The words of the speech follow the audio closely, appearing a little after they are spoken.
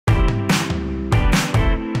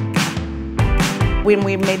When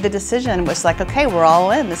we made the decision, it was like, okay, we're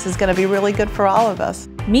all in. This is going to be really good for all of us.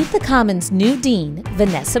 Meet the Commons' new dean,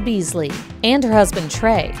 Vanessa Beasley, and her husband,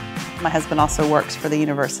 Trey. My husband also works for the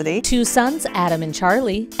university. 2 sons, Adam and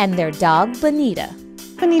Charlie, and their dog, Bonita.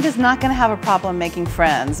 Bonita's not going to have a problem making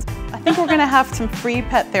friends. I think we're going to have some free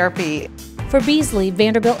pet therapy. For Beasley,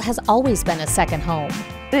 Vanderbilt has always been a second home.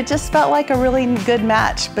 It just felt like a really good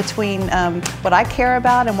match between what I care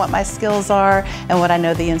about and what my skills are and what I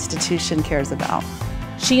know the institution cares about.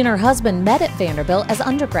 She and her husband met at Vanderbilt as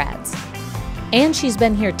undergrads. And she's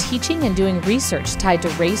been here teaching and doing research tied to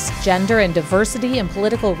race, gender, and diversity and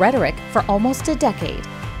political rhetoric for almost a decade.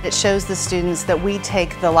 It shows the students that we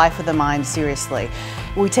take the life of the mind seriously.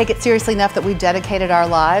 We take it seriously enough that we've dedicated our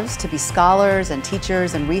lives to be scholars and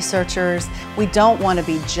teachers and researchers. We don't want to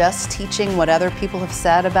be just teaching what other people have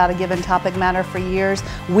said about a given topic matter for years.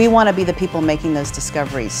 We want to be the people making those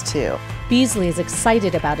discoveries too. Beasley is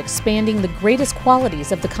excited about expanding the greatest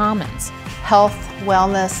qualities of the Commons. Health,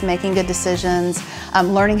 wellness, making good decisions,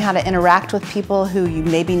 learning how to interact with people who you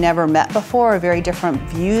maybe never met before, or very different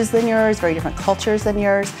views than yours, very different cultures than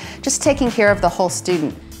yours, just taking care of the whole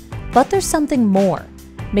student. But there's something more,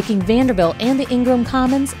 making Vanderbilt and the Ingram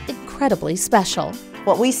Commons incredibly special.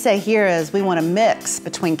 What we say here is we want to mix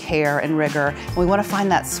between care and rigor. We want to find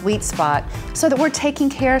that sweet spot so that we're taking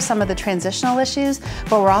care of some of the transitional issues,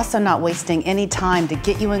 but we're also not wasting any time to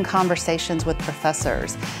get you in conversations with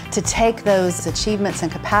professors, to take those achievements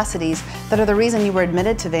and capacities that are the reason you were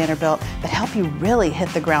admitted to Vanderbilt that help you really hit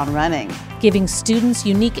the ground running. Giving students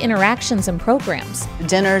unique interactions and programs.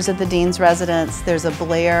 Dinners at the Dean's Residence, there's a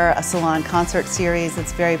Blair, a salon concert series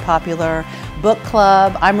that's very popular, book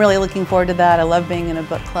club, I'm really looking forward to that, I love being in a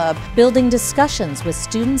book club. Building discussions with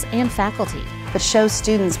students and faculty. That shows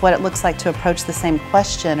students what it looks like to approach the same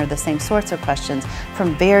question or the same sorts of questions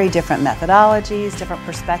from very different methodologies, different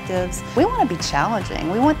perspectives. We want to be challenging.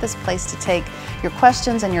 We want this place to take your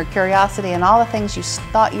questions and your curiosity and all the things you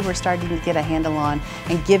thought you were starting to get a handle on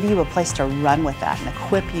and give you a place to run with that and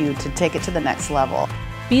equip you to take it to the next level.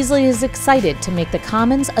 Beasley is excited to make the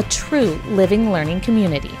Commons a true living learning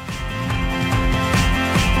community.